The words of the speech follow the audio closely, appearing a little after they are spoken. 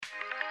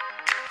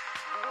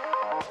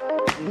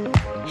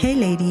Hey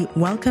lady,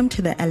 welcome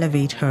to the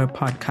Elevate Her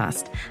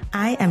podcast.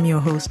 I am your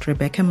host,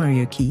 Rebecca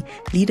Mariuki,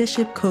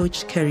 leadership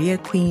coach, career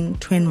queen,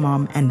 twin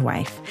mom, and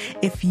wife.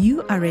 If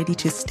you are ready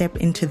to step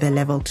into the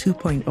level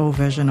 2.0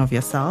 version of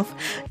yourself,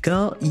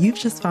 girl, you've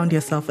just found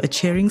yourself a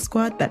cheering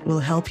squad that will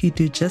help you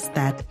do just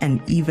that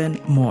and even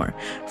more.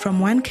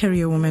 From one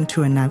career woman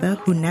to another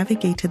who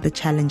navigated the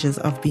challenges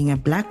of being a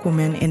Black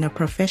woman in a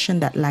profession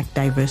that lacked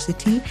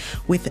diversity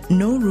with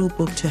no rule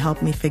book to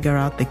help me figure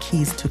out the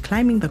keys to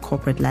climbing the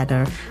corporate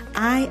ladder,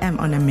 I am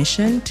on a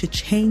mission to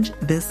change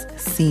this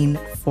scene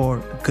for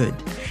good.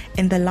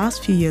 In the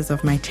last few years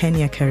of my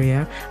 10-year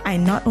career, I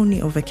not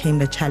only overcame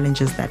the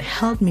challenges that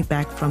held me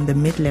back from the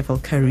mid-level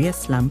career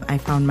slump I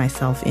found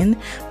myself in,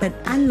 but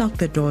unlocked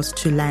the doors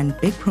to land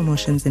big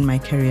promotions in my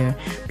career,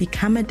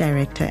 become a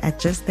director at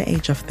just the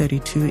age of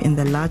 32 in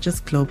the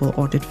largest global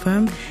audit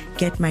firm,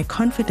 get my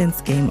confidence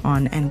game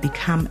on, and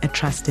become a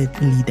trusted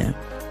leader.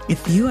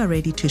 If you are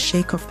ready to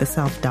shake off the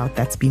self-doubt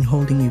that's been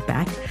holding you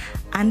back,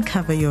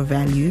 uncover your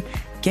value,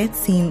 get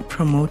seen,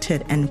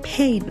 promoted, and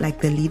paid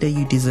like the leader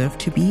you deserve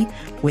to be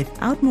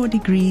without more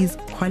degrees,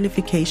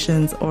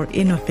 qualifications, or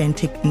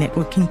inauthentic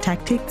networking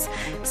tactics,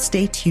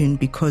 stay tuned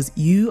because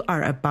you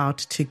are about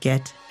to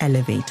get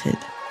elevated.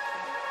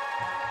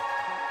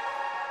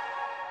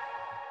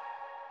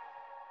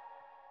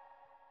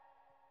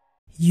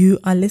 You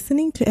are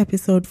listening to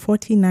episode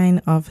 49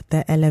 of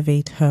the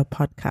Elevate Her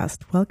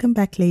podcast. Welcome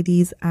back,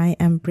 ladies. I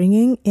am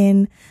bringing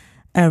in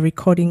a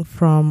recording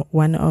from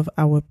one of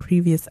our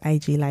previous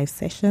IG Live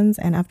sessions,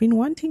 and I've been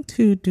wanting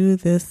to do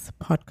this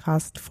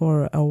podcast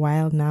for a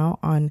while now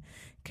on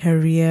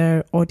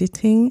career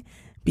auditing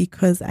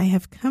because I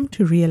have come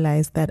to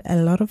realize that a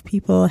lot of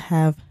people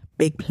have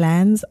big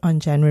plans on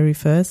January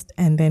 1st,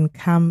 and then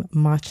come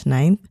March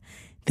 9th,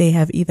 they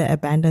have either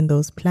abandoned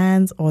those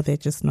plans or they're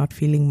just not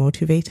feeling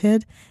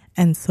motivated.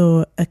 And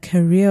so a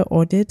career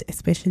audit,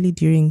 especially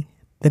during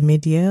the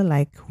mid-year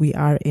like we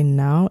are in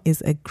now,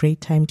 is a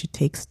great time to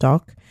take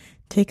stock,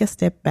 take a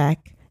step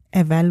back,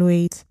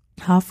 evaluate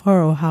how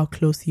far or how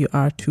close you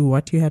are to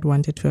what you had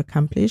wanted to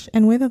accomplish,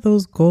 and whether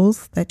those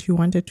goals that you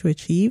wanted to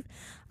achieve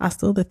are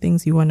still the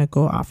things you want to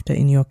go after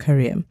in your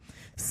career.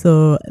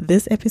 So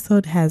this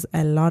episode has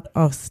a lot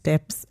of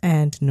steps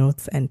and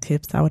notes and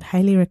tips. I would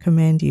highly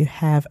recommend you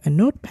have a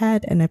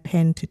notepad and a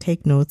pen to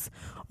take notes,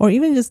 or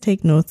even just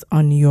take notes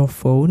on your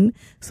phone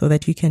so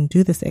that you can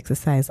do this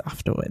exercise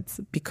afterwards,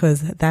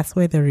 because that's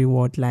where the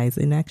reward lies,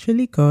 in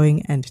actually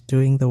going and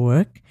doing the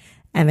work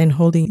and then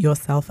holding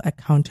yourself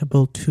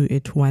accountable to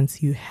it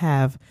once you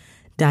have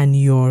done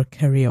your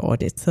career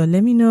audit. So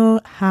let me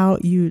know how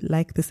you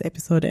like this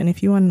episode, and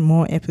if you want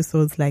more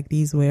episodes like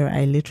these where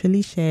I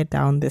literally share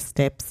down the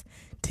steps,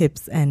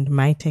 tips, and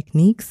my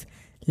techniques,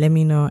 let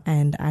me know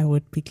and I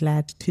would be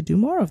glad to do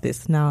more of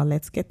this. Now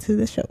let's get to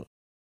the show.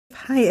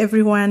 Hi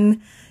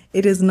everyone.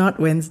 It is not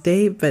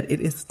Wednesday, but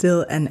it is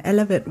still an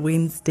Elevate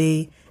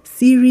Wednesday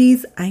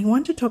series. I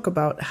want to talk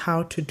about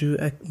how to do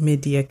a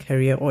mid-year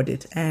career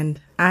audit, and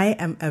I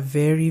am a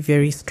very,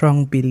 very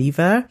strong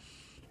believer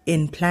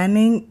in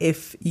planning.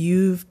 If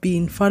you've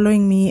been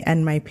following me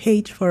and my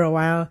page for a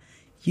while,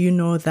 you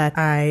know that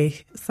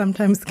I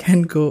sometimes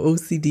can go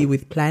OCD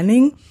with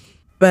planning.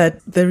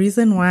 But the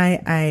reason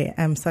why I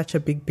am such a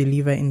big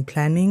believer in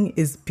planning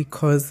is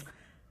because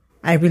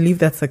I believe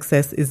that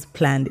success is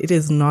planned. It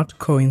is not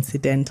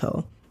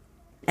coincidental.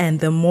 And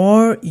the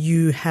more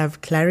you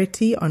have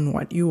clarity on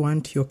what you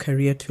want your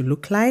career to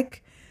look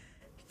like,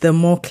 the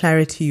more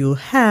clarity you'll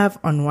have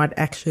on what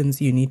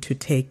actions you need to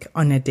take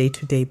on a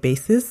day-to-day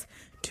basis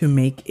to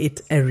make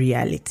it a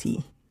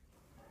reality.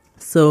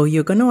 So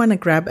you're going to want to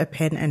grab a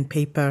pen and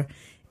paper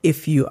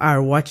if you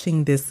are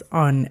watching this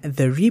on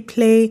the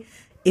replay.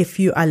 If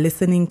you are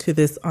listening to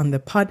this on the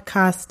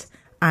podcast,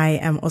 I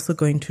am also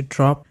going to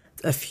drop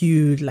a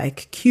few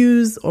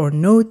cues or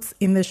notes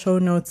in the show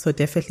notes. So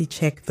definitely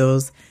check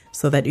those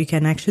so that you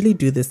can actually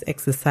do this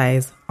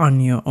exercise on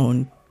your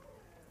own.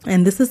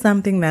 And this is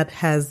something that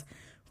has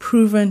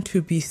proven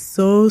to be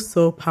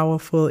so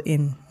powerful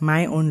in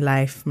my own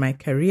life, my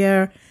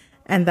career,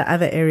 and the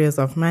other areas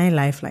of my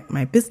life, like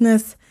my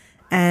business.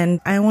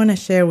 And I want to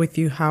share with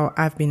you how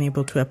I've been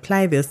able to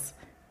apply this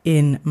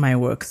in my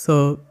work.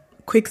 So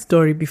quick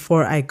story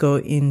before I go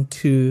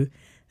into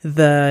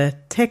the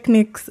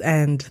techniques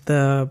and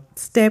the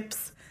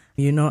steps.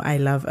 You know, I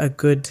love a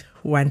good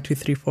 1, 2,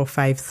 3, 4,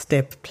 5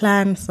 step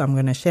plan. So I'm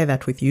going to share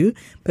that with you.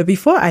 But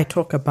before I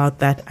talk about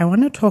that, I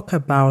want to talk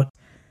about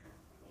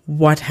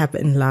what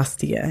happened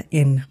last year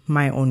in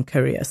my own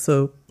career.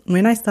 So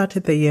when I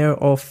started the year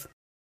off,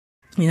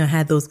 I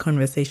had those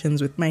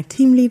conversations with my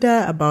team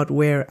leader about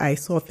where I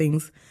saw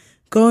things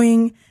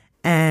going.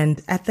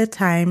 And at the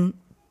time,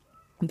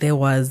 there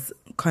was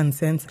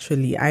consensus.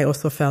 Actually, I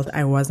also felt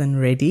I wasn't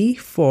ready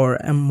for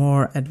a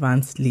more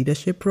advanced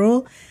leadership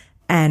role.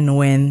 And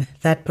when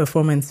that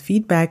performance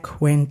feedback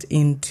went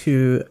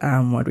into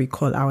what we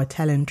call our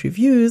talent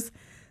reviews,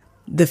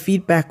 the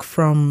feedback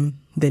from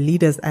the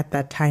leaders at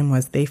that time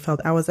was they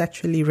felt I was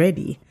actually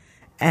ready.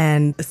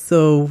 And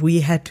so we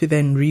had to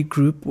then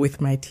regroup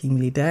with my team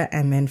leader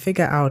and then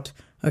figure out,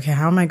 okay,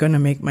 how am I going to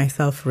make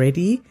myself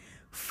ready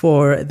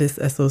for this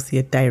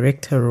associate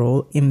director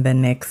role in the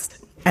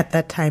next, at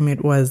that time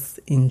it was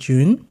in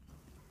June.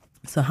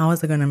 So how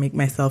was I going to make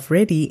myself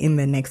ready in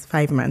the next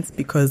 5 months?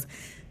 Because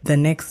the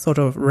next sort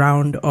of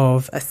round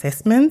of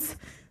assessments,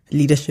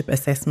 leadership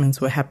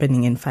assessments, were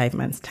happening in 5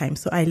 months' time.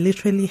 So I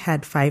literally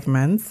had 5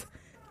 months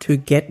to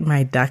get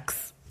my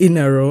ducks in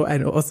a row.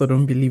 I also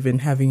don't believe in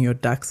having your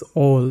ducks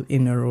all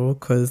in a row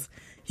because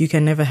you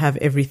can never have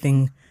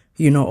everything,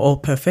 all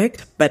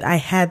perfect. But I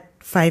had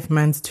 5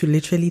 months to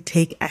literally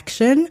take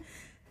action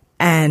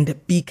and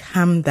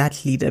become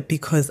that leader,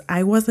 because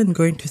I wasn't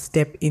going to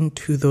step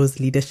into those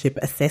leadership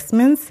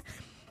assessments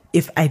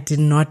if I did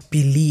not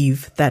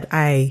believe that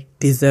I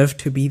deserved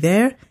to be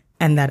there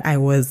and that I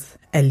was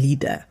a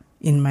leader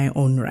in my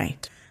own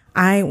right.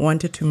 I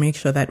wanted to make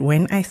sure that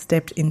when I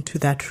stepped into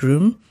that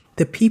room,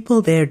 the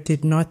people there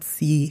did not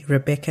see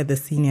Rebecca, the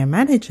senior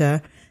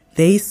manager.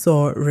 They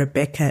saw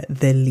Rebecca,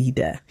 the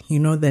leader,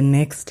 the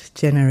next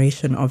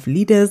generation of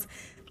leaders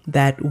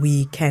that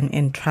we can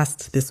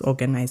entrust this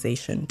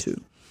organization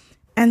to.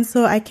 And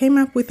so I came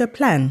up with a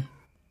plan.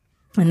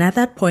 And at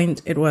that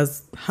point, it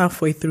was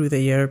halfway through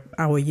the year.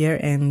 Our year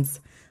ends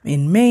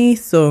in May.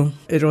 So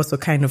it also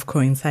kind of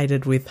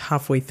coincided with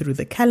halfway through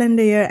the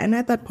calendar year. And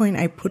at that point,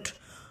 I put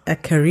a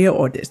career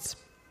audit.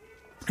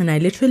 And I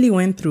literally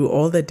went through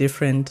all the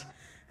different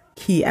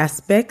key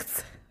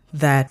aspects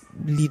that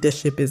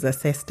leadership is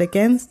assessed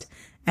against.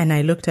 And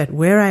I looked at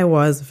where I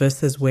was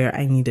versus where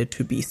I needed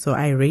to be. So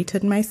I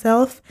rated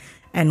myself,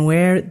 and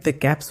where the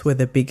gaps were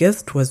the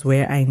biggest was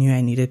where I knew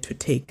I needed to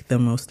take the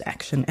most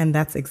action. And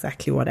that's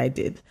exactly what I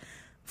did,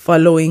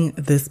 following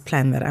this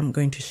plan that I'm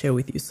going to share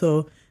with you.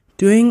 So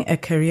doing a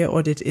career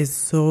audit is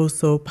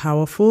so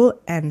powerful,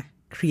 and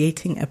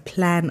creating a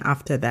plan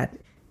after that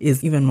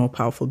is even more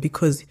powerful,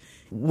 because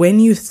when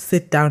you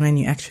sit down and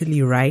you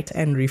actually write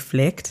and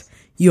reflect,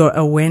 your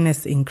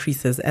awareness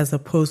increases, as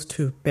opposed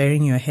to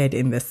burying your head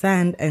in the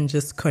sand and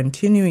just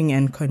continuing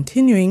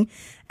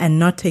and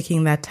not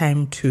taking that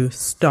time to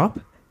stop,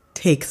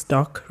 take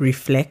stock,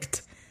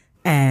 reflect,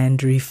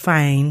 and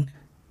refine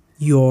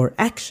your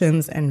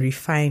actions and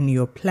refine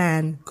your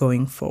plan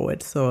going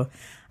forward. So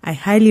I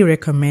highly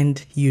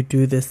recommend you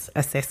do this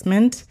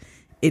assessment.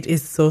 It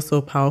is so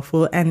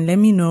powerful. And let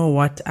me know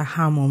what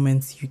aha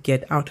moments you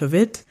get out of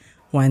it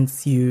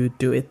once you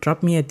do it.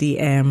 Drop me a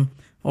DM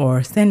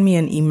or send me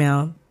an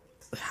email,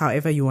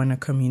 however you want to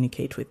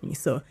communicate with me.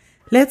 So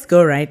let's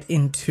go right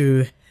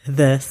into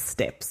the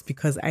steps,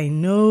 because I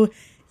know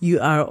you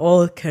are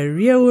all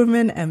career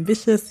women,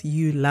 ambitious.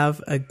 You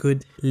love a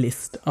good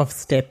list of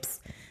steps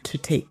to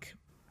take.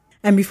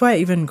 And before I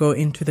even go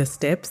into the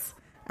steps,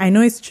 I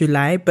know it's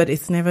July, but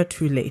it's never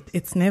too late.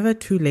 It's never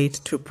too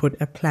late to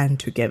put a plan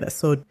together.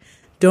 So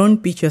don't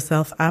beat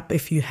yourself up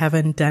if you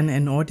haven't done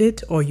an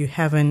audit or you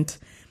haven't,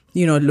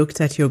 looked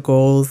at your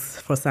goals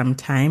for some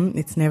time.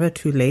 It's never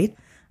too late.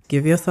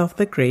 Give yourself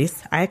the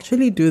grace. I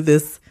actually do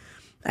this.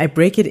 I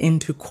break it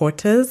into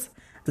quarters.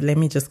 Let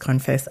me just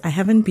confess, I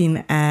haven't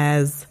been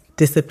as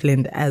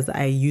disciplined as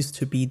I used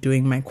to be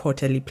doing my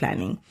quarterly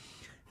planning.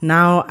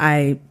 Now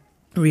I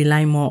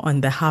rely more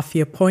on the half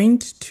year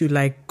point to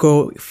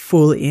go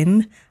full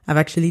in. I've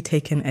actually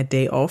taken a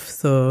day off.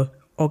 So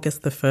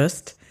August the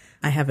 1st,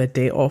 I have a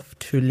day off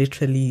to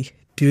literally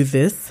do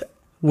this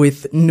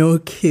with no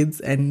kids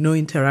and no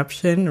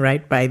interruption,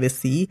 right by the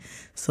sea.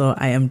 So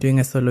I am doing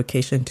a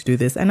solocation to do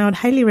this. And I would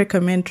highly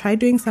recommend try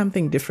doing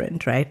something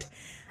different, right?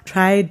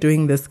 Try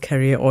doing this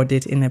career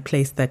audit in a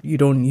place that you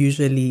don't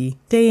usually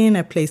stay in,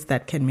 a place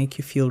that can make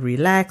you feel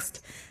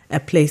relaxed, a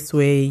place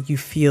where you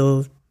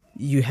feel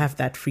you have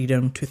that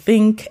freedom to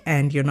think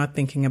and you're not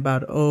thinking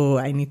about, oh,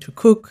 I need to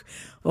cook,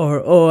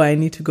 or, oh, I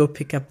need to go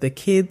pick up the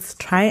kids.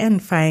 Try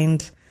and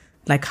find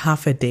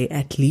half a day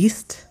at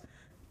least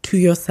to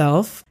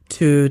yourself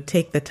to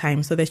take the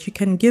time so that you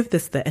can give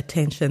this the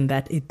attention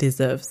that it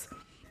deserves.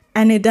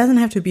 And it doesn't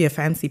have to be a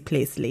fancy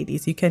place,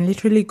 ladies. You can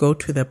literally go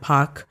to the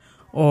park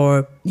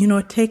or,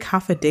 take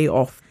half a day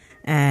off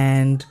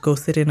and go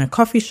sit in a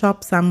coffee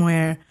shop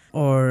somewhere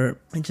or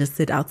just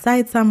sit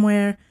outside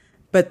somewhere,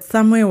 but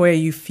somewhere where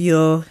you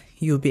feel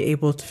you'll be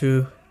able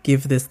to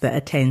give this the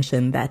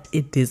attention that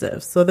it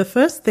deserves. So the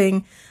first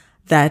thing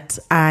that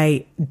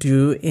I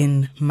do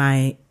in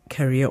my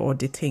career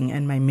auditing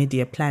and my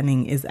mid-year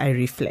planning is I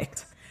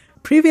reflect.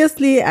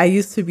 Previously, I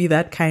used to be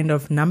that kind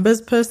of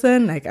numbers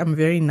person. I'm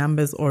very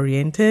numbers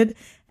oriented,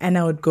 and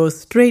I would go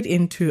straight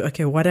into,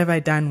 okay, what have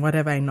I done? What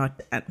have I not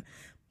done?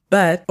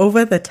 But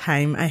over the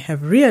time, I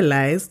have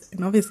realized,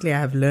 and obviously I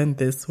have learned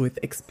this with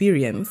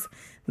experience,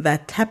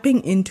 that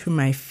tapping into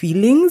my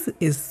feelings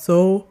is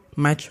so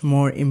much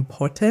more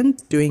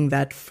important, doing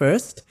that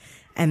first,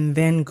 and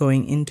then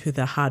going into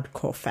the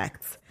hardcore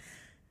facts.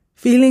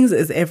 Feelings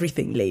is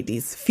everything,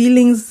 ladies.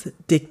 Feelings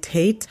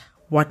dictate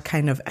what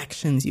kind of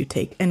actions you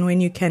take. And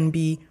when you can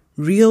be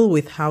real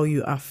with how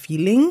you are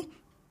feeling,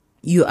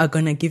 you are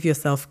going to give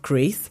yourself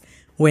grace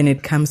when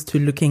it comes to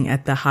looking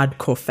at the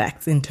hardcore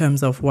facts in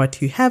terms of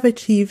what you have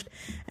achieved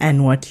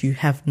and what you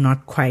have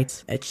not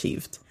quite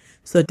achieved.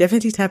 So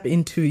definitely tap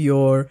into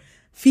your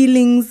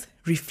feelings,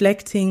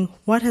 reflecting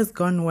what has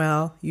gone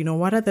well.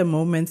 What are the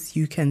moments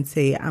you can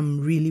say,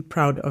 I'm really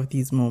proud of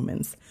these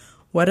moments?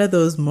 What are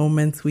those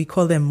moments? We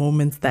call them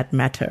moments that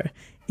matter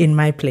in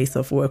my place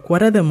of work.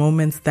 What are the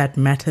moments that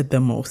mattered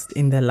the most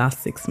in the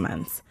last 6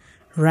 months?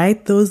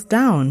 Write those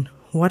down.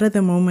 What are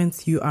the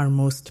moments you are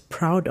most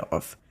proud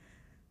of?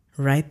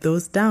 Write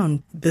those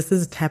down. This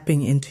is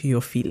tapping into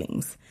your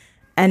feelings.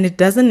 And it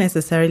doesn't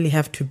necessarily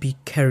have to be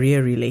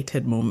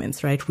career-related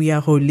moments, right? We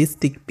are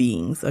holistic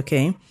beings,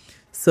 okay?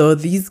 So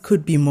these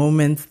could be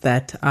moments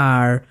that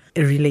are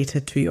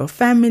related to your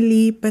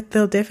family, but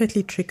they'll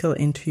definitely trickle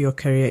into your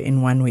career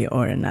in one way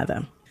or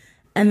another.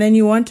 And then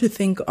you want to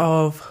think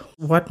of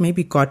what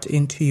maybe got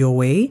into your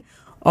way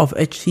of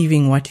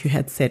achieving what you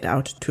had set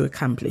out to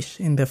accomplish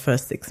in the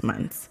first 6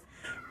 months.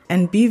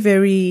 And be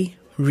very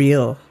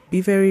real. Be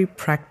very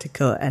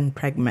practical and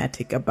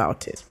pragmatic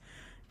about it.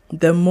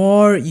 The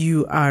more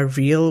you are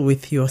real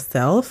with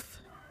yourself,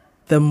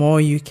 the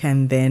more you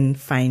can then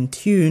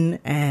fine-tune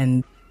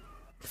and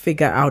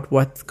figure out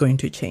what's going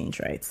to change,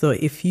 right? So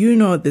if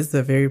this is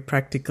a very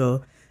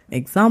practical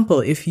example,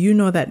 if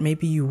that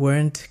maybe you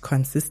weren't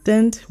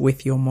consistent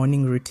with your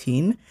morning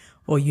routine,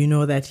 or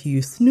that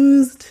you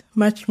snoozed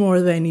much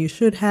more than you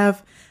should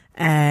have,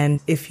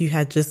 and if you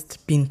had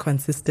just been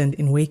consistent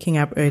in waking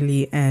up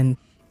early and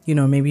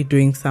maybe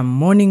doing some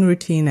morning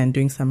routine and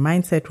doing some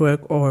mindset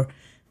work, or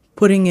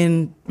putting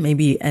in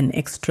maybe an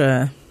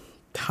extra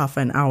half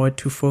an hour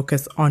to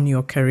focus on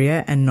your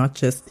career and not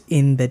just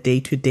in the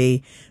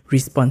day-to-day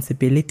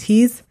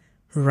responsibilities,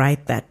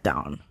 write that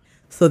down.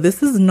 So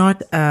this is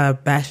not a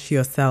bash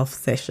yourself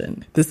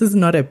session. This is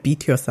not a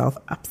beat yourself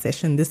up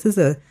session. This is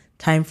a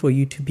time for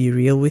you to be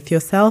real with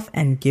yourself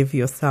and give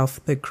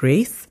yourself the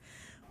grace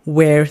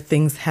where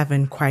things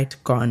haven't quite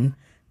gone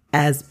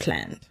as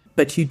planned.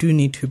 But you do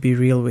need to be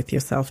real with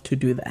yourself to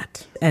do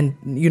that. And,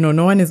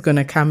 no one is going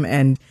to come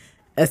and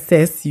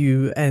assess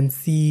you and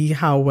see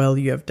how well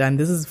you have done.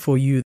 This is for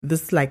you.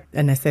 This is like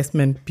an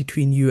assessment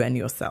between you and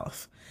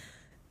yourself.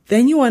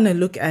 Then you want to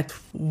look at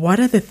what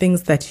are the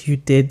things that you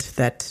did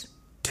that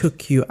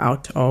took you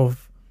out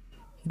of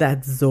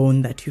that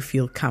zone that you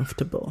feel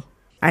comfortable.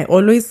 I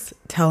always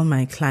tell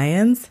my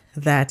clients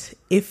that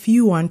if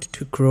you want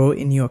to grow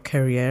in your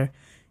career,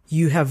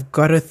 you have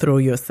got to throw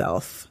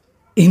yourself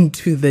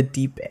into the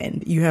deep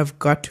end. You have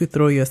got to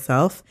throw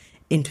yourself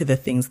into the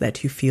things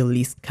that you feel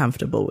least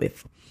comfortable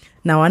with.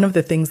 Now, one of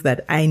the things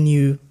that I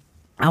knew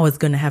I was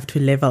going to have to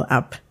level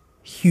up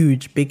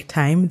huge, big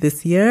time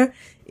this year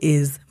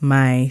is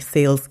my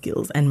sales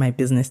skills and my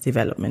business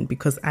development,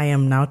 because I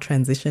am now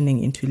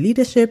transitioning into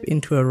leadership,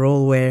 into a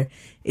role where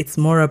it's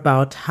more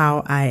about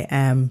how I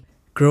am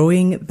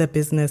growing the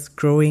business,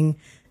 growing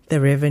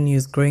the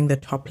revenues, growing the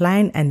top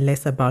line, and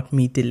less about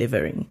me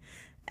delivering.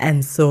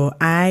 And so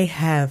I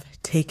have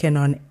taken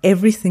on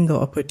every single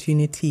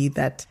opportunity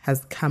that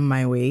has come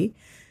my way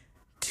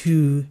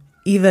to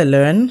either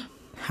learn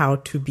how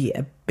to be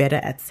better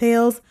at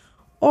sales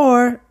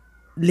or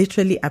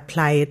literally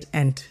apply it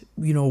and,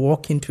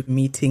 walk into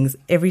meetings.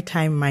 Every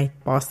time my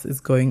boss is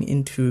going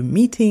into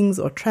meetings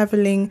or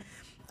traveling,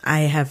 I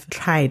have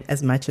tried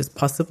as much as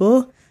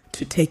possible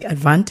to take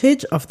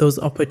advantage of those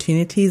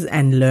opportunities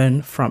and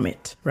learn from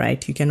it,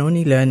 right? You can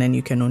only learn and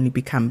you can only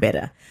become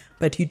better.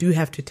 But you do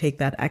have to take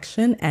that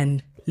action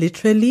and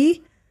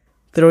literally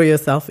throw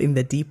yourself in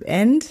the deep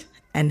end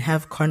and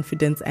have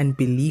confidence and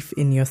belief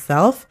in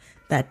yourself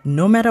that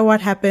no matter what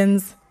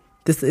happens,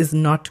 this is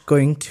not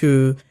going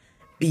to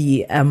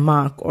be a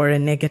mark or a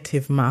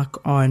negative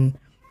mark on,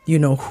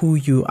 who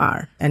you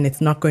are. And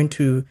it's not going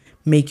to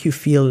make you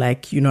feel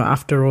like,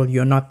 after all,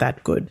 you're not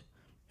that good.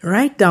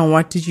 Write down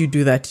what did you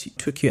do that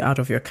took you out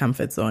of your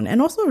comfort zone,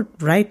 and also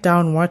write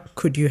down what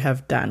could you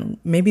have done.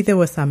 Maybe there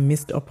were some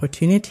missed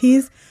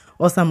opportunities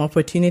or some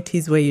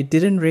opportunities where you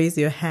didn't raise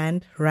your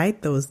hand.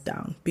 Write those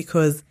down,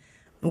 because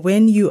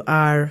when you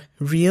are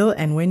real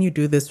and when you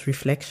do this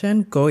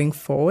reflection going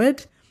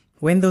forward,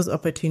 when those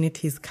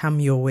opportunities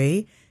come your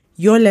way,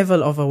 your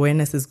level of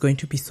awareness is going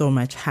to be so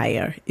much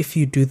higher if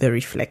you do the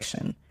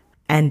reflection.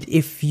 And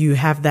if you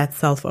have that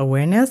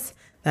self-awareness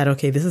that,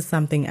 okay, this is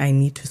something I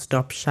need to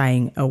stop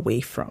shying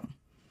away from.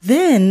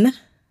 Then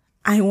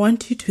I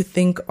want you to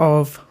think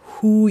of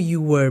who you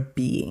were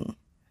being.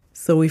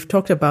 So we've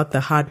talked about the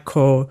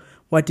hardcore.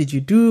 What did you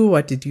do?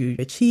 What did you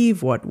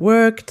achieve? What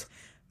worked?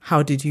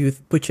 How did you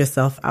put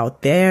yourself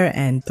out there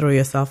and throw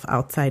yourself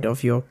outside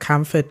of your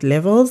comfort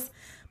levels?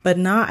 But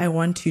now I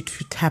want you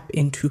to tap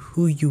into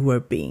who you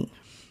were being.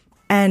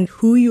 And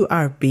who you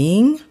are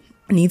being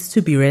needs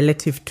to be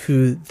relative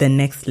to the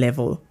next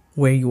level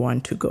where you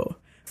want to go.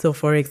 So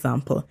for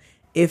example,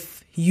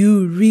 if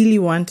you really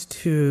want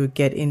to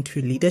get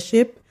into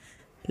leadership,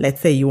 let's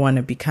say you want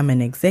to become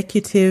an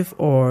executive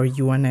or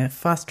you want to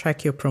fast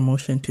track your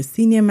promotion to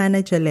senior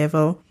manager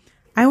level,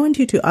 I want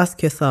you to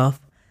ask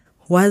yourself,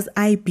 was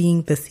I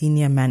being the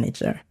senior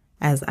manager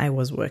as I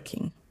was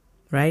working,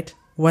 right?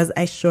 Was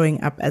I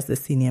showing up as the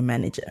senior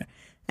manager?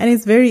 And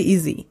it's very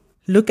easy.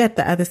 Look at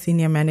the other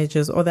senior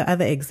managers or the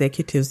other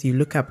executives you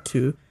look up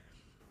to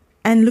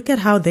and look at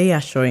how they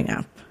are showing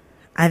up.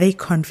 Are they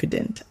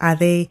confident? Are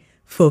they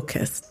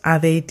focused? Are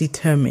they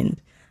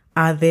determined?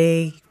 Are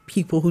they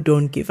people who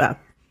don't give up?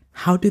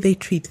 How do they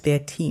treat their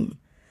team?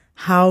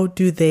 How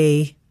do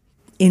they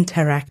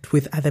interact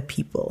with other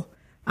people?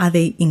 Are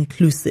they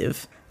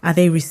inclusive? Are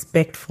they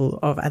respectful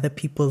of other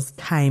people's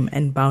time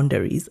and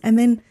boundaries? And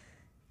then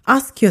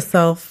ask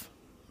yourself,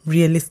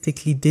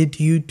 realistically, did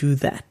you do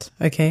that?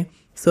 Okay.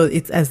 So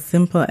it's as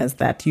simple as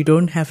that. You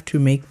don't have to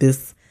make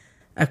this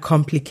a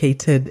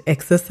complicated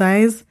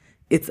exercise.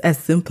 It's as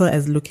simple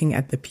as looking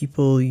at the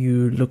people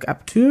you look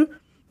up to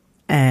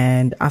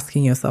and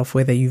asking yourself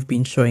whether you've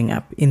been showing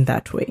up in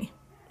that way.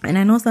 And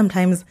I know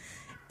sometimes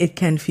it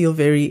can feel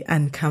very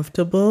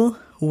uncomfortable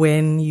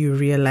when you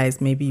realize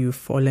maybe you've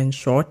fallen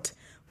short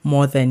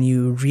more than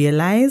you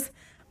realize,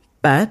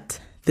 but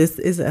this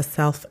is a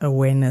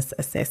self-awareness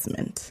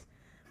assessment.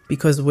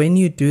 Because when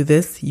you do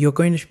this, you're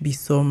going to be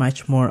so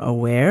much more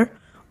aware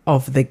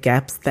of the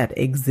gaps that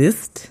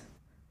exist,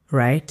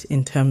 right?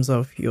 In terms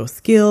of your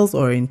skills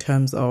or in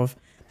terms of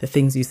the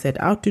things you set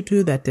out to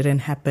do that didn't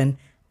happen,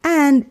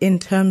 and in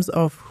terms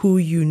of who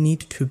you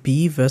need to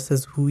be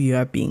versus who you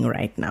are being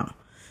right now.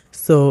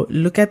 So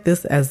look at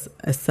this as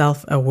a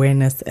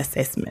self-awareness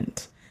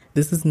assessment.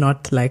 This is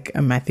not like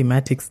a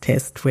mathematics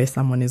test where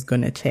someone is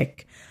going to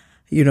check,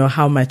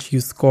 how much you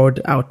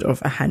scored out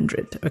of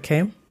 100,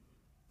 okay?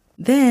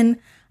 Then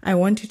I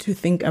want you to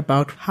think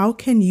about how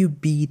can you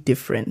be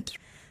different?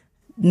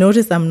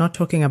 Notice I'm not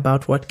talking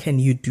about what can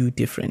you do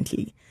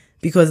differently,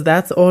 because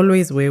that's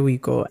always where we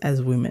go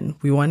as women.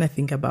 We want to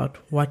think about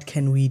what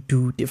can we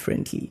do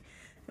differently.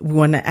 We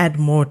want to add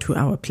more to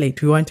our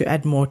plate. We want to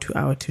add more to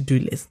our to-do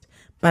list.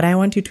 But I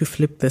want you to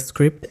flip the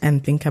script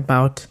and think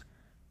about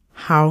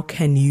how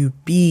can you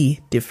be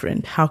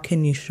different? How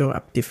can you show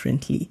up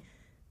differently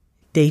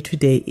day to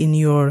day in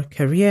your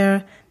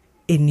career,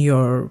 in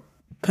your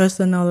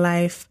personal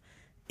life,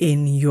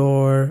 in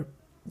your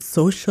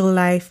social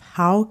life?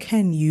 How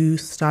can you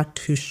start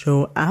to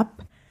show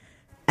up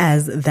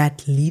as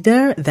that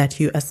leader that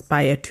you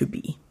aspire to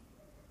be?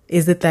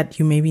 Is it that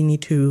you maybe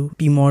need to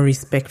be more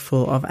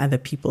respectful of other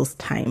people's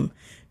time?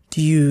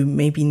 Do you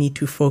maybe need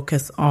to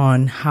focus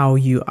on how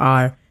you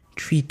are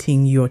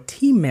treating your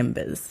team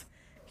members?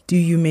 Do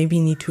you maybe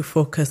need to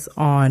focus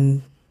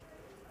on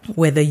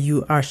whether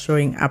you are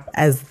showing up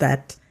as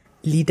that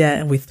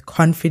leader with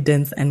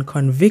confidence and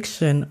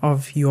conviction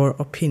of your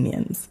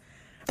opinions?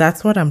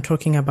 That's what I'm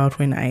talking about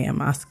when I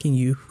am asking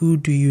you, who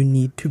do you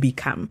need to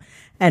become?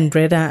 And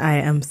Breda, I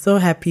am so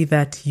happy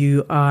that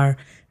you are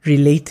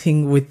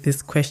relating with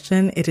this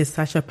question. It is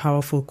such a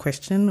powerful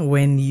question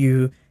when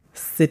you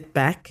sit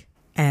back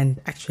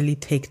and actually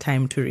take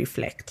time to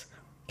reflect,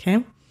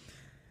 okay?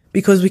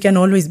 Because we can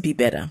always be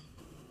better.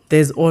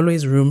 There's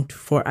always room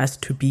for us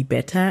to be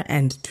better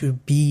and to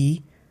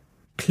be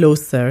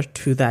closer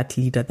to that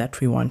leader that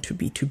we want to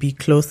be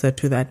closer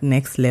to that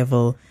next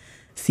level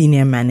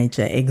senior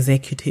manager,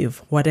 executive,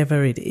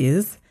 whatever it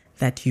is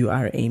that you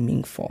are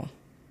aiming for.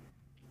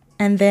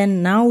 And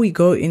then now we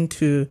go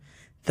into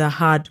the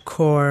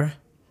hardcore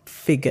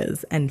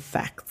figures and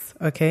facts,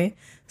 okay?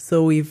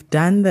 So we've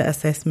done the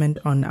assessment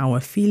on our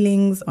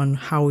feelings, on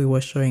how we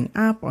were showing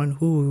up, on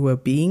who we were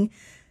being.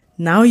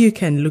 Now you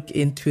can look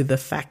into the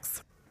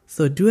facts.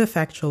 So do a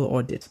factual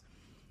audit.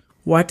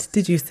 What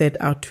did you set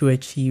out to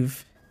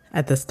achieve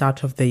at the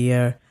start of the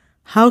year?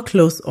 How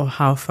close or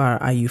how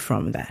far are you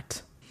from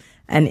that?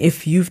 And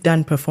if you've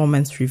done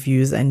performance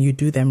reviews and you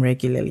do them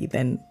regularly,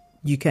 then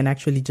you can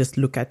actually just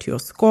look at your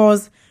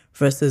scores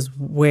versus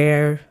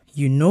where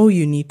you know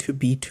you need to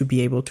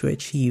be able to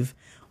achieve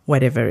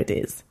whatever it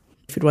is.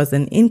 If it was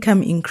an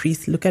income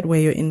increase, look at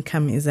where your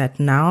income is at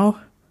now,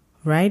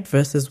 right?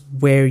 Versus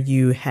where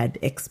you had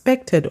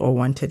expected or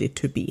wanted it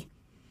to be.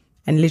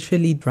 And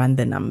literally run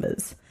the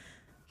numbers.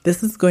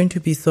 This is going to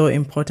be so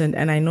important.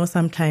 And I know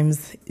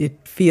sometimes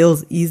it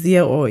feels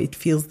easier or it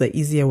feels the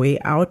easier way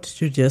out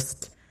to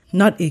just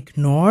not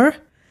ignore,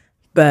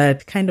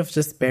 but kind of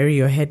just bury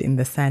your head in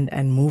the sand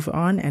and move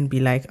on and be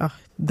like, oh,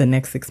 the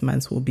next 6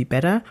 months will be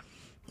better.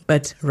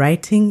 But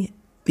writing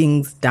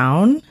things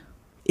down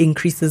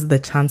increases the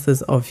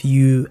chances of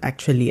you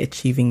actually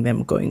achieving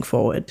them going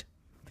forward.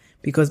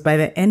 Because by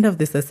the end of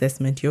this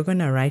assessment, you're going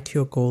to write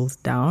your goals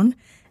down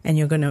and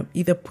you're going to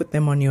either put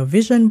them on your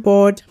vision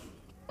board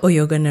or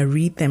you're going to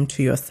read them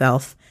to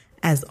yourself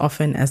as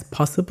often as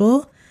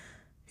possible,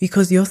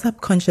 because your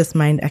subconscious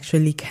mind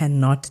actually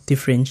cannot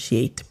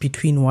differentiate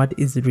between what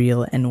is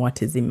real and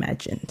what is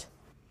imagined.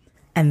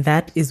 And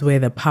that is where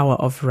the power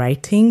of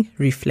writing,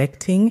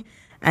 reflecting,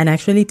 and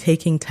actually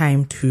taking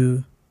time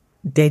to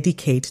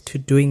dedicate to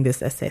doing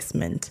this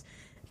assessment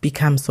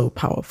becomes so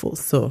powerful.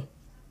 So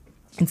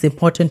it's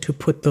important to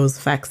put those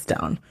facts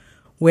down.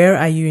 Where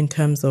are you in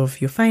terms of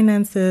your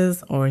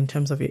finances or in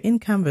terms of your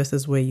income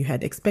versus where you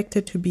had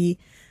expected to be?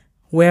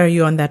 Where are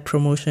you on that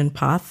promotion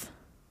path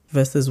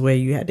versus where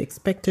you had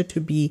expected to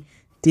be?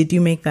 Did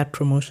you make that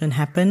promotion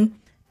happen?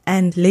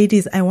 And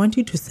ladies, I want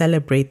you to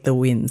celebrate the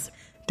wins.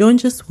 Don't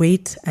just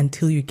wait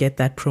until you get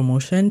that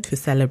promotion to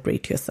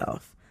celebrate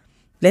yourself.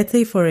 Let's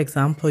say, for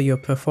example, your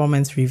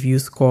performance review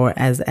score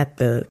as at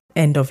the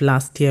end of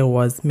last year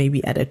was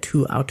maybe at a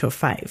 2 out of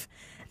 5.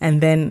 And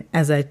then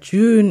as at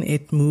June,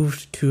 it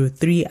moved to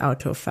 3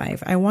 out of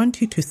 5. I want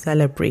you to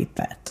celebrate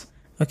that.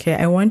 Okay,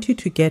 I want you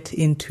to get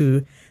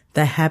into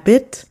the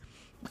habit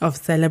of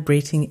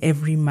celebrating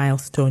every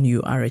milestone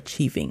you are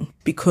achieving,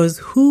 because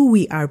who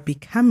we are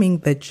becoming,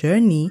 the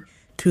journey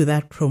to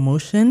that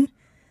promotion,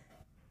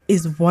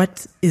 is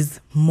what is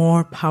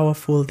more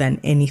powerful than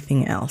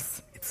anything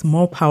else. It's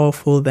more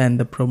powerful than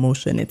the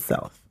promotion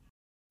itself.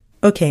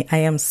 Okay, I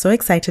am so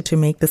excited to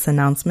make this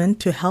announcement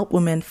to help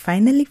women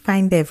finally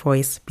find their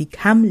voice,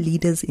 become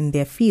leaders in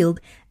their field,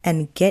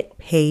 and get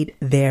paid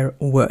their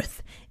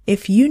worth.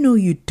 If you know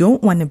you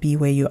don't want to be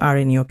where you are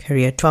in your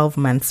career 12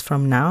 months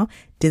from now,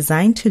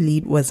 Design to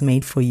Lead was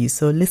made for you,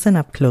 so listen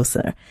up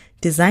closer.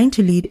 Design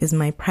to Lead is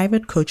my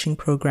private coaching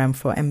program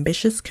for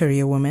ambitious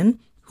career women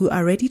who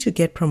are ready to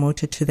get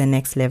promoted to the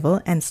next level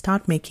and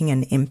start making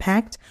an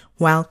impact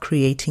while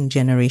creating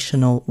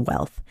generational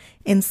wealth.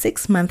 In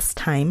 6 months'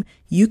 time,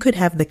 you could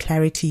have the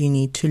clarity you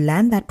need to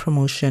land that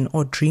promotion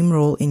or dream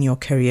role in your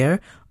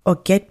career, or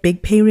get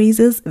big pay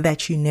raises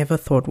that you never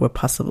thought were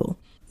possible.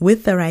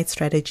 With the right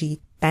strategy,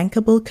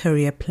 bankable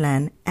career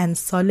plan, and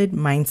solid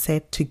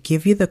mindset to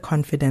give you the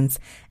confidence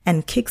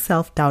and kick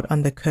self-doubt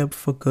on the curb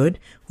for good,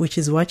 which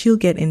is what you'll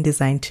get in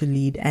Design to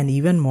Lead and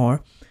even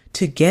more,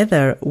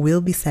 together we'll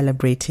be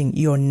celebrating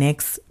your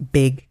next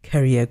big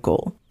career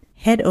goal.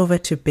 Head over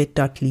to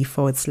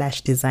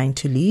bit.ly/design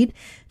to lead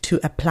to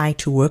apply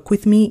to work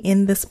with me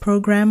in this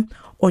program,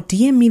 or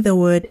DM me the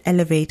word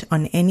elevate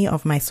on any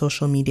of my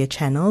social media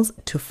channels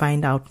to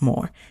find out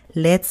more.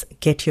 Let's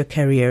get your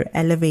career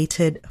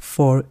elevated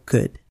for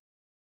good.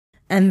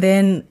 And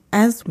then,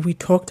 as we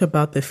talked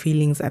about the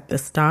feelings at the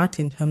start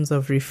in terms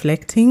of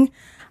reflecting,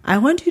 I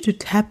want you to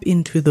tap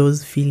into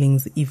those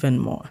feelings even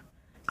more.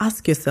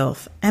 Ask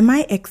yourself, am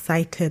I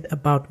excited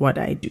about what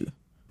I do?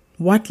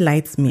 What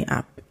lights me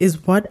up?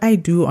 Is what I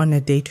do on a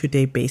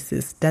day-to-day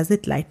basis, does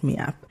it light me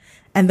up?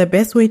 And the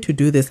best way to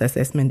do this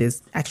assessment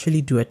is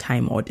actually do a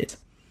time audit.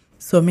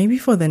 So maybe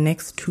for the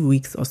next 2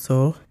 weeks or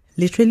so,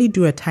 literally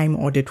do a time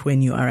audit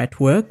when you are at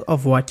work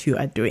of what you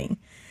are doing.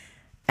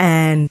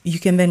 And you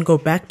can then go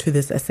back to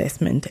this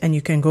assessment and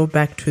you can go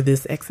back to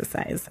this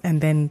exercise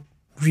and then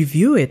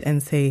review it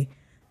and say,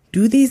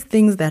 do these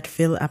things that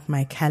fill up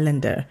my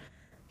calendar,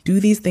 do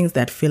these things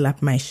that fill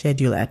up my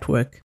schedule at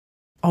work,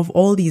 of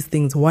all these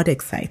things, what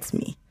excites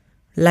me?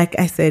 Like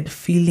I said,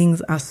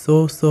 feelings are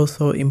so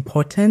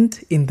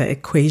important in the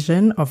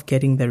equation of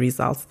getting the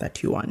results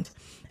that you want.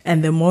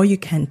 And the more you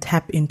can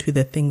tap into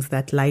the things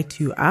that light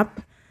you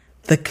up,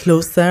 the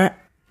closer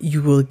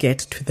you will get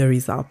to the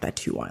result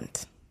that you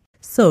want.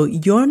 So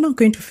you're not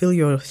going to fill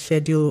your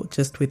schedule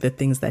just with the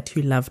things that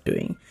you love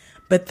doing,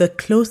 but the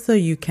closer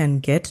you can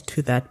get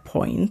to that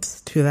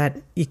point, to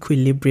that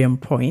equilibrium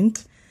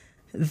point,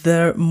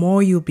 the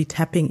more you'll be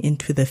tapping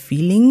into the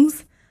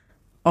feelings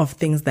of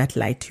things that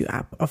light you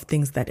up, of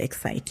things that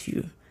excite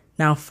you.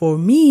 Now, for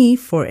me,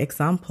 for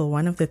example,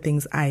 one of the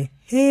things I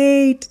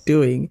hate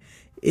doing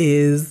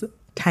is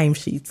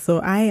timesheets. So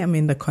I am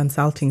in the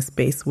consulting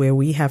space where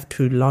we have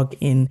to log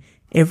in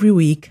every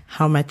week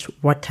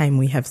what time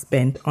we have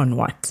spent on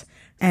what.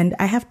 And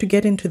I have to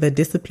get into the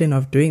discipline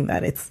of doing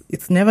that.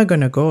 It's never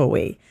going to go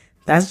away.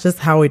 That's just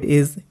how it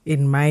is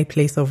in my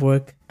place of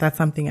work. That's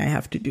something I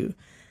have to do.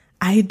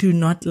 I do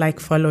not like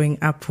following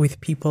up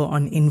with people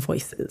on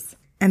invoices.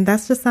 And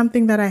that's just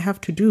something that I have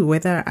to do,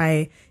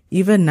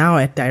 even now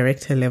at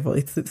director level,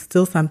 it's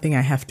still something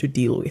I have to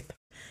deal with.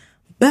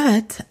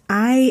 But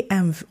I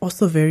am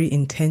also very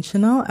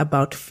intentional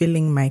about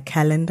filling my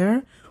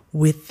calendar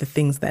with the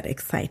things that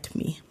excite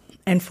me.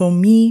 And for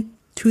me,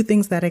 2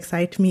 things that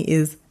excite me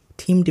is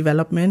team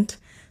development.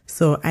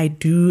 So I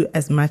do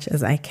as much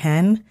as I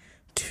can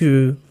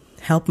to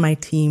help my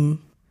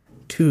team,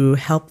 to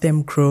help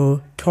them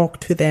grow, talk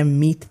to them,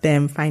 meet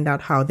them, find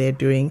out how they're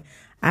doing.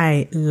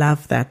 I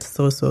love that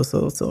so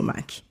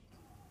much.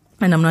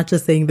 And I'm not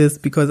just saying this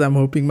because I'm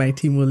hoping my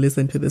team will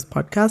listen to this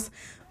podcast,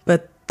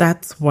 but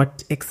that's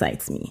what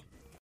excites me.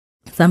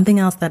 Something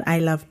else that I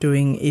love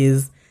doing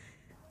is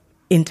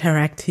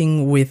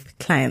interacting with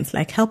clients,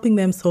 like helping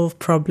them solve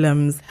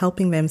problems,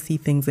 helping them see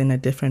things in a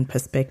different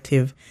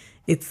perspective.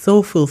 It's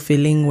so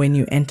fulfilling when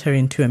you enter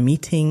into a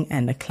meeting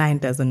and a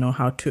client doesn't know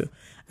how to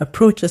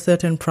approach a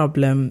certain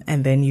problem,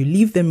 and then you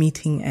leave the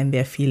meeting and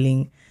they're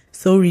feeling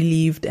so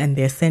relieved and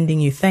they're sending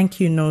you thank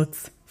you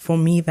notes. For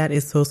me, that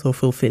is so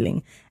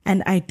fulfilling.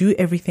 And I do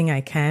everything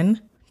I can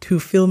to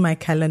fill my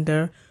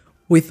calendar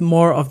with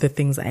more of the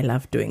things I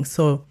love doing.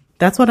 So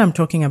that's what I'm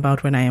talking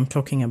about when I am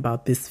talking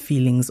about this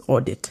feelings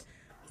audit.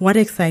 What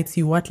excites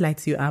you? What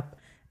lights you up?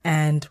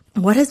 And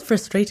what has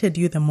frustrated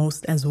you the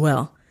most as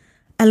well?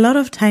 A lot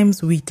of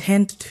times we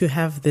tend to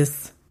have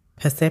this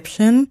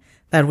perception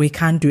that we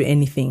can't do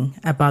anything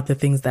about the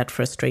things that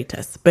frustrate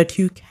us, but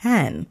you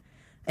can,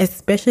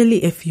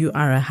 especially if you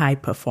are a high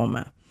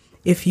performer.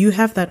 if you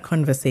have that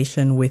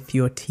conversation with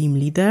your team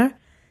leader,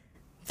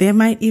 there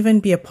might even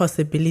be a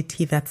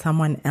possibility that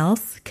someone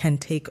else can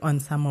take on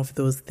some of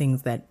those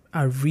things that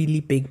are really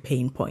big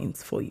pain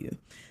points for you.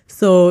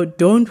 So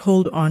don't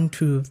hold on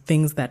to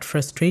things that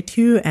frustrate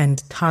you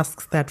and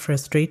tasks that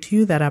frustrate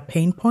you that are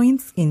pain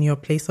points in your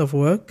place of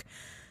work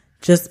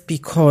just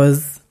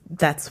because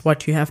that's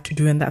what you have to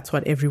do and that's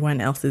what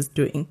everyone else is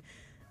doing.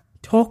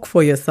 Talk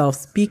for yourself,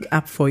 speak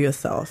up for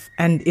yourself,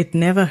 and it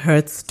never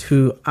hurts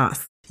to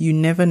ask. You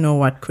never know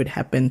what could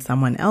happen.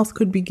 Someone else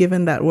could be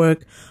given that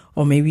work,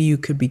 or maybe you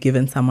could be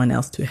given someone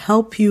else to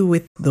help you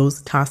with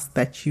those tasks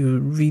that you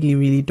really,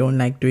 really don't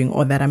like doing,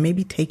 or that are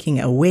maybe taking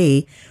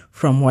away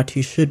from what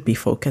you should be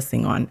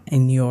focusing on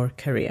in your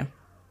career.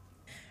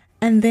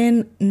 And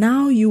then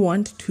now you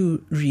want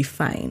to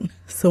refine.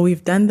 So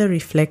we've done the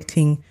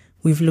reflecting,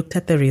 we've looked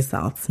at the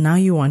results. Now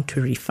you want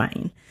to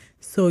refine.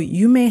 So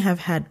you may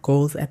have had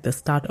goals at the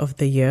start of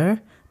the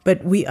year,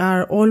 but we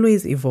are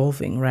always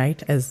evolving,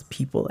 right? As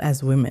people,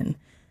 as women.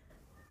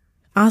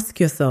 Ask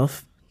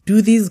yourself,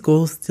 do these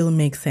goals still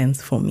make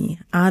sense for me?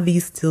 Are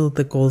these still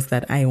the goals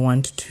that I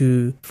want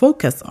to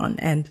focus on?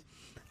 And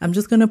I'm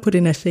just going to put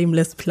in a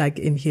shameless plug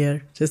in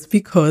here just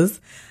because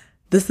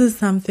this is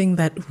something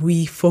that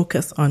we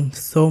focus on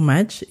so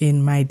much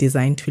in my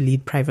Design to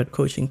Lead private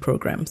coaching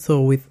program.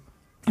 So with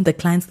the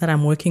clients that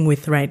I'm working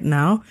with right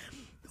now,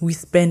 we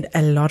spend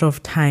a lot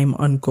of time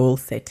on goal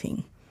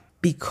setting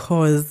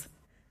because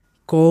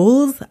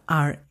goals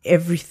are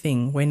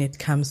everything when it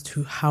comes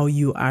to how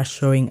you are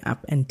showing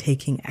up and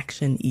taking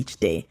action each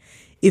day.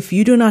 If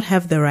you do not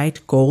have the right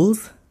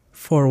goals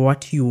for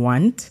what you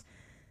want,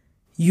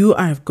 you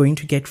are going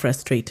to get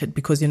frustrated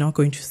because you're not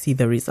going to see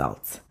the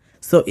results.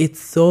 So it's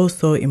so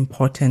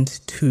important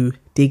to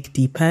dig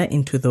deeper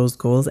into those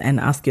goals and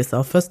ask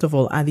yourself, first of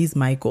all, are these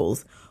my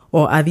goals?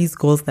 Or are these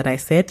goals that I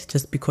set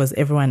just because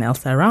everyone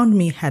else around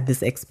me had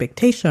this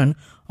expectation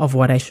of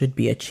what I should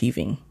be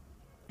achieving?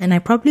 And I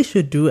probably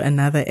should do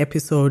another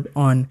episode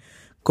on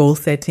goal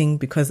setting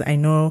because I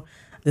know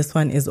this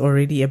one is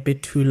already a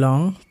bit too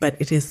long, but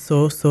it is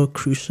so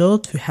crucial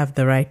to have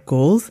the right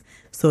goals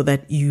so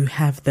that you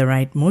have the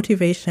right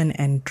motivation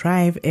and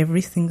drive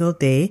every single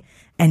day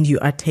and you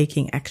are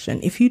taking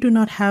action. If you do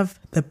not have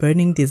the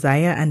burning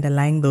desire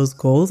underlying those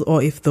goals,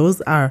 or if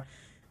those are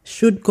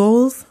should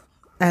goals,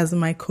 as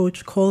my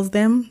coach calls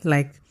them,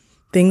 like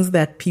things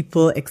that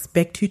people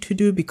expect you to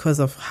do because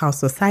of how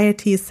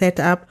society is set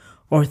up,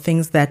 or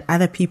things that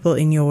other people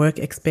in your work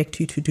expect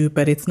you to do,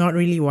 but it's not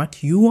really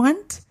what you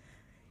want,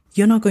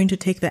 you're not going to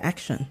take the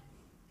action.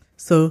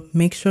 So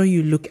make sure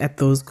you look at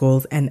those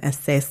goals and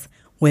assess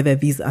whether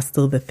these are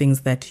still the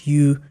things that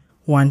you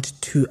want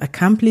to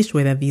accomplish,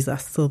 whether these are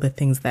still the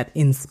things that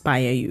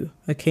inspire you,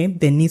 okay?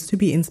 There needs to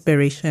be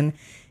inspiration,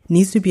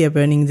 needs to be a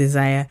burning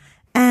desire,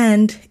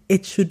 and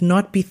it should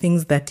not be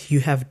things that you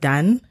have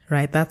done,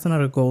 right? That's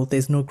not a goal.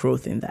 There's no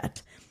growth in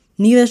that.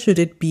 Neither should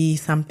it be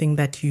something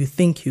that you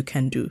think you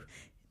can do.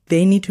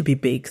 They need to be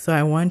big. So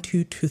I want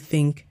you to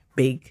think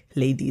big,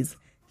 ladies.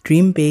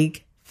 Dream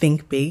big,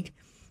 think big.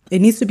 It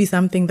needs to be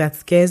something that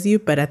scares you,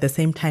 but at the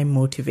same time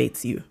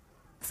motivates you.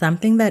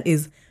 Something that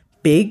is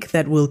big,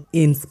 that will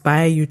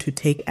inspire you to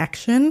take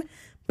action,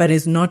 but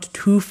is not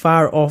too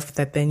far off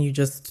that then you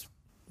just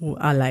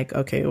are like,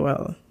 okay,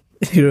 well,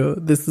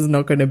 this is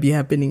not going to be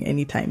happening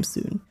anytime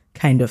soon,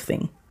 kind of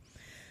thing.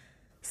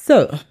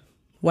 So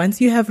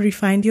once you have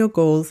refined your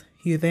goals,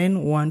 you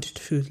then want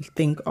to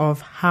think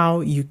of how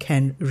you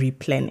can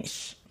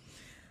replenish.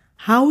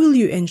 How will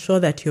you ensure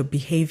that your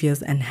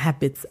behaviors and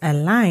habits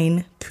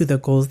align to the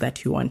goals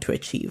that you want to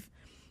achieve?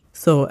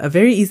 So a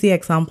very easy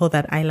example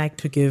that I like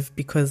to give,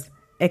 because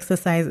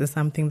exercise is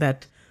something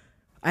that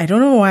I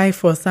don't know why,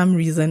 for some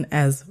reason,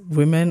 as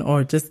women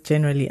or just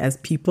generally as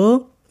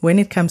people, when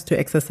it comes to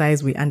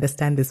exercise, we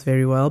understand this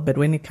very well. But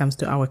when it comes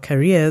to our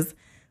careers,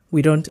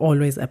 we don't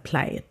always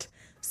apply it.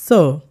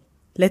 So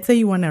let's say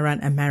you want to run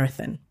a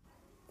marathon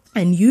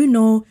and you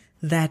know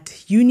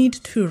that you need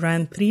to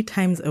run 3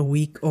 times a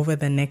week over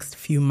the next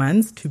few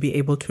months to be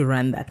able to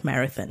run that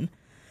marathon.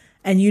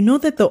 And you know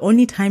that the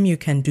only time you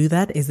can do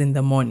that is in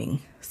the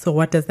morning. So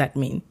what does that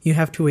mean? You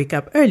have to wake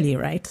up early,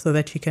 right? So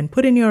that you can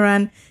put in your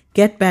run,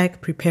 get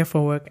back, prepare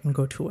for work, and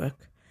go to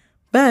work.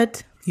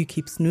 But you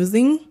keep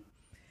snoozing.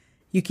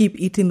 You keep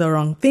eating the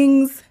wrong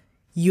things.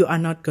 You are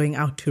not going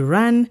out to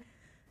run.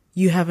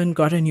 You haven't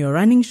gotten your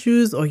running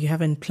shoes, or you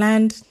haven't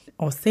planned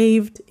or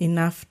saved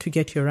enough to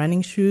get your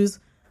running shoes.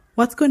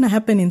 What's going to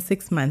happen in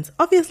 6 months?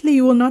 Obviously,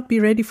 you will not be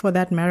ready for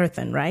that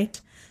marathon, right?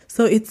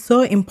 So it's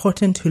so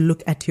important to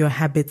look at your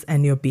habits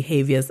and your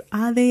behaviors.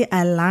 Are they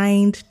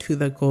aligned to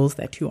the goals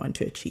that you want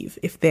to achieve?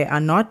 If they are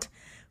not,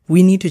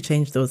 we need to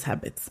change those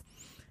habits.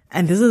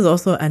 And this is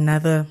also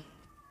another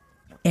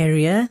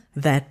area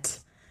that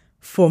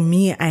for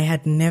me, I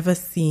had never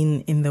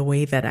seen in the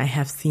way that I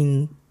have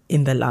seen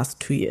in the last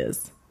 2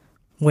 years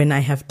when I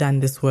have done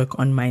this work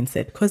on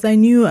mindset. Because I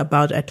knew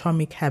about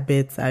atomic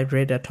habits. I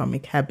read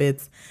Atomic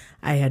Habits.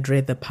 I had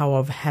read The Power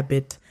of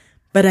Habit.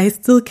 But I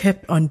still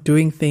kept on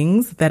doing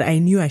things that I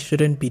knew I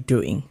shouldn't be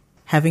doing,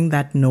 having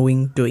that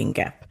knowing doing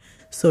gap.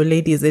 So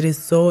ladies, it is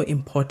so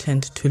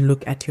important to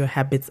look at your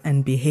habits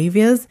and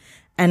behaviors.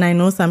 And I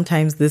know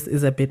sometimes this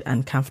is a bit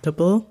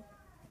uncomfortable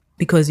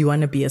because you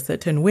want to be a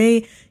certain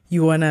way.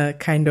 You want to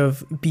kind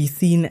of be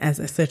seen as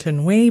a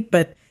certain way.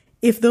 But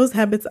if those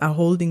habits are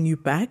holding you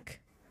back,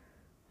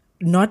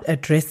 not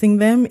addressing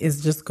them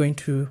is just going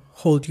to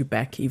hold you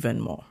back even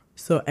more.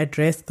 So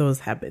address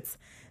those habits.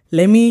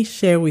 Let me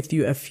share with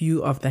you a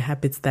few of the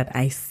habits that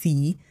I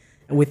see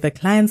with the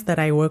clients that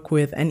I work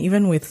with, and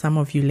even with some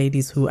of you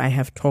ladies who I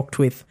have talked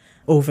with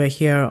over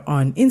here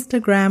on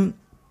Instagram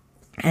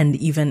and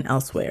even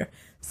elsewhere.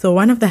 So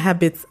one of the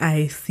habits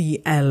I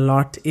see a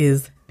lot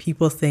is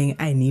people saying,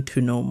 I need to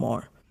know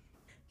more.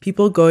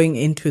 People going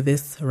into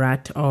this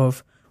rut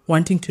of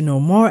wanting to know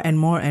more and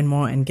more and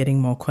more and getting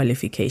more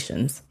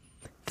qualifications.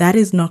 That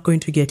is not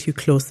going to get you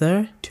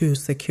closer to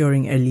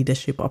securing a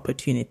leadership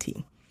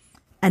opportunity.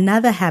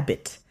 Another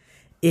habit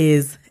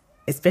is,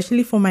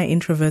 especially for my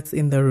introverts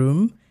in the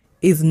room,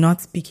 is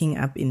not speaking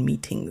up in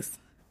meetings.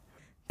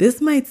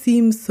 This might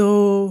seem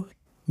so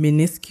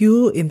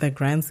minuscule in the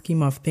grand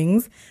scheme of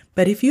things,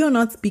 but if you're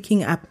not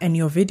speaking up and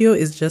your video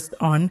is just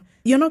on,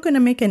 you're not going to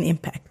make an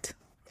impact.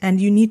 And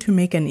you need to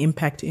make an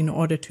impact in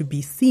order to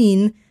be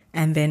seen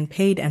and then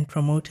paid and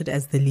promoted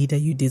as the leader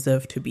you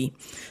deserve to be.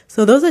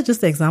 So those are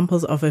just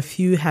examples of a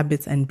few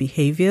habits and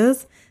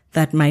behaviors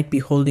that might be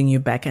holding you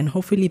back. And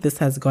hopefully this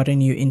has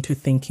gotten you into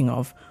thinking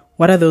of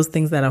what are those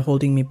things that are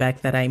holding me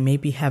back that I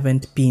maybe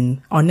haven't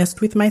been honest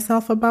with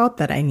myself about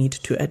that I need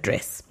to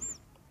address.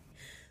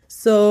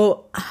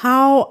 So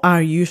how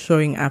are you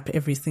showing up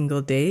every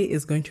single day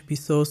is going to be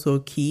so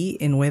key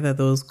in whether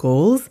those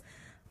goals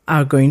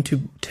are going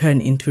to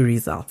turn into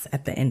results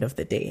at the end of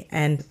the day.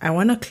 And I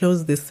want to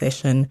close this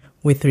session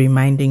with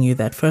reminding you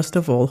that, first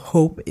of all,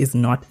 hope is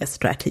not a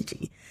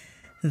strategy.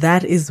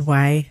 That is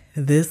why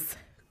this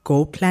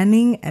goal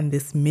planning and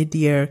this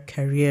mid-year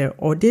career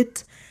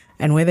audit,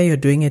 and whether you're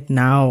doing it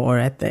now or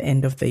at the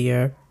end of the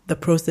year, the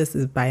process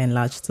is by and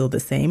large still the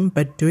same.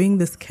 But doing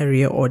this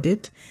career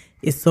audit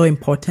is so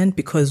important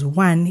because,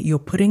 one, you're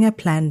putting a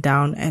plan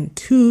down, and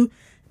two,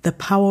 the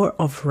power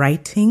of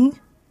writing.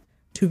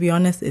 To be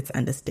honest, it's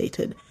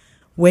understated.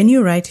 When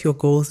you write your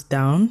goals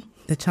down,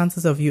 the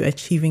chances of you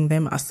achieving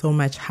them are so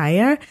much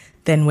higher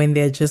than when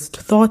they're just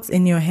thoughts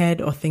in your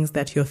head or things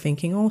that you're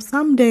thinking, oh,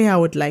 someday I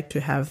would like to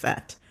have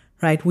that,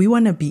 right? We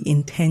want to be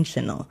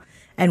intentional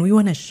and we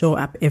want to show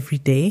up every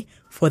day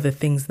for the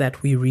things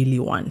that we really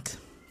want.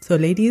 So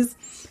ladies,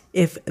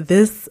 if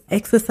this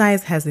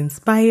exercise has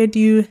inspired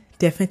you,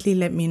 definitely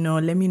let me know.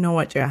 Let me know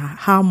what your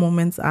aha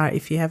moments are.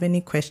 If you have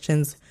any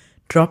questions,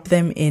 drop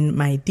them in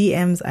my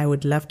DMs. I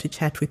would love to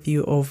chat with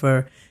you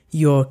over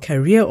your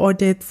career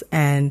audits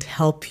and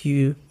help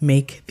you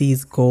make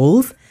these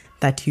goals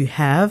that you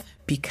have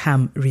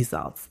become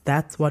results.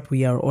 That's what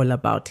we are all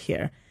about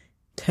here.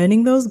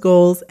 Turning those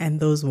goals and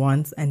those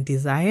wants and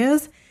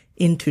desires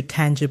into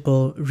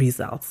tangible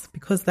results,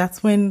 because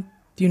that's when,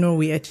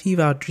 we achieve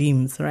our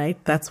dreams, right?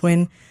 That's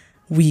when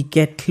we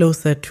get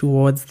closer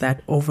towards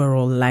that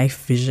overall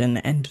life vision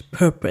and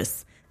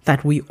purpose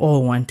that we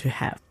all want to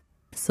have.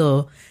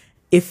 So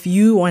if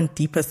you want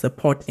deeper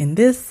support in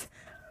this,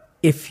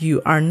 if you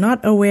are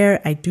not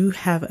aware, I do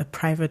have a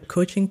private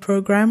coaching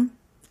program.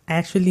 I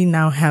actually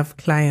now have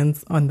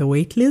clients on the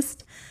wait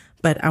list,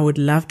 but I would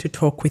love to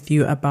talk with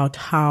you about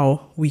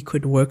how we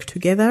could work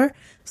together.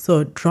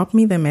 So drop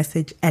me the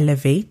message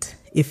Elevate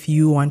if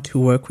you want to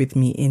work with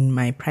me in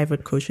my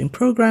private coaching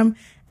program,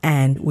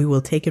 and we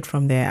will take it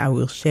from there. I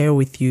will share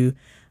with you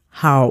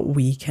how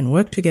we can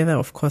work together.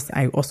 Of course,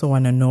 I also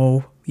want to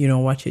know,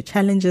 what your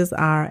challenges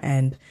are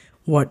and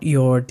what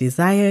your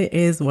desire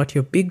is, what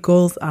your big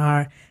goals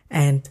are,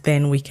 and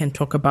then we can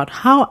talk about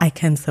how I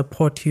can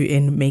support you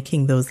in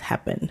making those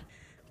happen.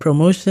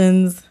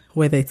 Promotions,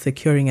 whether it's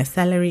securing a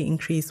salary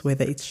increase,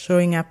 whether it's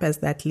showing up as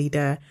that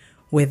leader,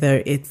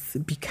 whether it's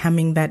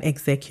becoming that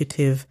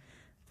executive.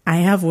 I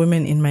have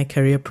women in my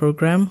career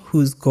program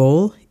whose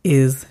goal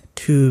is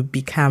to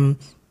become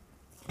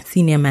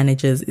senior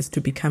managers, is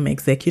to become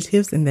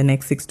executives in the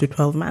next 6 to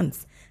 12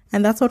 months.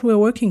 And that's what we're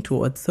working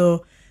towards.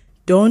 So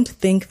don't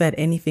think that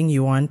anything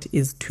you want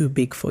is too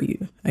big for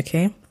you,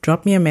 okay?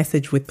 Drop me a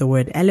message with the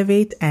word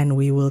Elevate and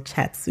we will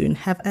chat soon.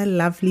 Have a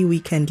lovely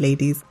weekend,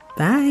 ladies.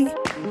 Bye.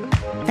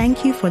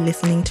 Thank you for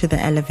listening to the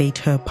Elevate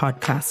Her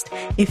podcast.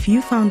 If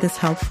you found this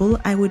helpful,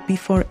 I would be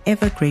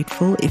forever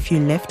grateful if you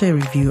left a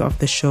review of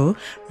the show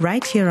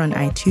right here on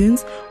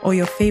iTunes or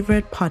your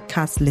favorite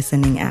podcast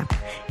listening app.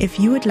 If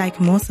you would like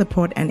more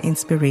support and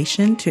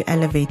inspiration to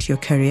elevate your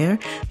career,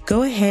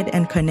 go ahead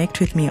and connect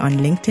with me on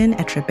LinkedIn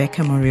at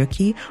Rebecca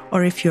Morioki,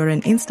 or if you're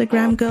an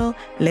Instagram girl,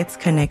 let's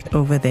connect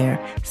over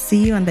there.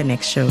 See you on the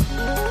next show.